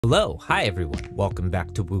Hello, hi everyone. Welcome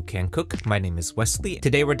back to Woo Can Cook. My name is Wesley.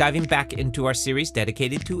 Today we're diving back into our series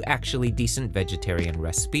dedicated to actually decent vegetarian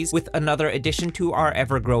recipes with another addition to our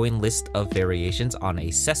ever-growing list of variations on a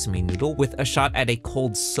sesame noodle with a shot at a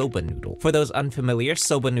cold soba noodle. For those unfamiliar,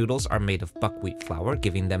 soba noodles are made of buckwheat flour,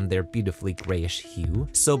 giving them their beautifully grayish hue.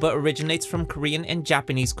 Soba originates from Korean and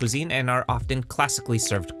Japanese cuisine and are often classically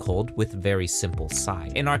served cold with very simple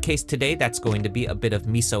side. In our case today, that's going to be a bit of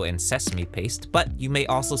miso and sesame paste, but you may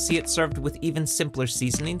also see it served with even simpler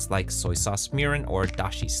seasonings like soy sauce, mirin, or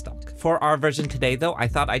dashi stock. For our version today though, I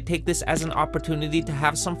thought I'd take this as an opportunity to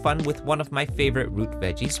have some fun with one of my favorite root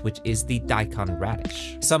veggies, which is the daikon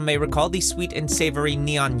radish. Some may recall the sweet and savory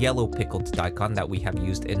neon yellow pickled daikon that we have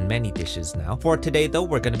used in many dishes now. For today though,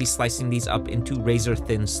 we're going to be slicing these up into razor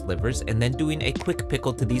thin slivers and then doing a quick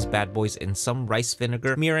pickle to these bad boys in some rice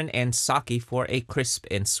vinegar, mirin, and sake for a crisp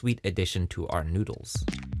and sweet addition to our noodles.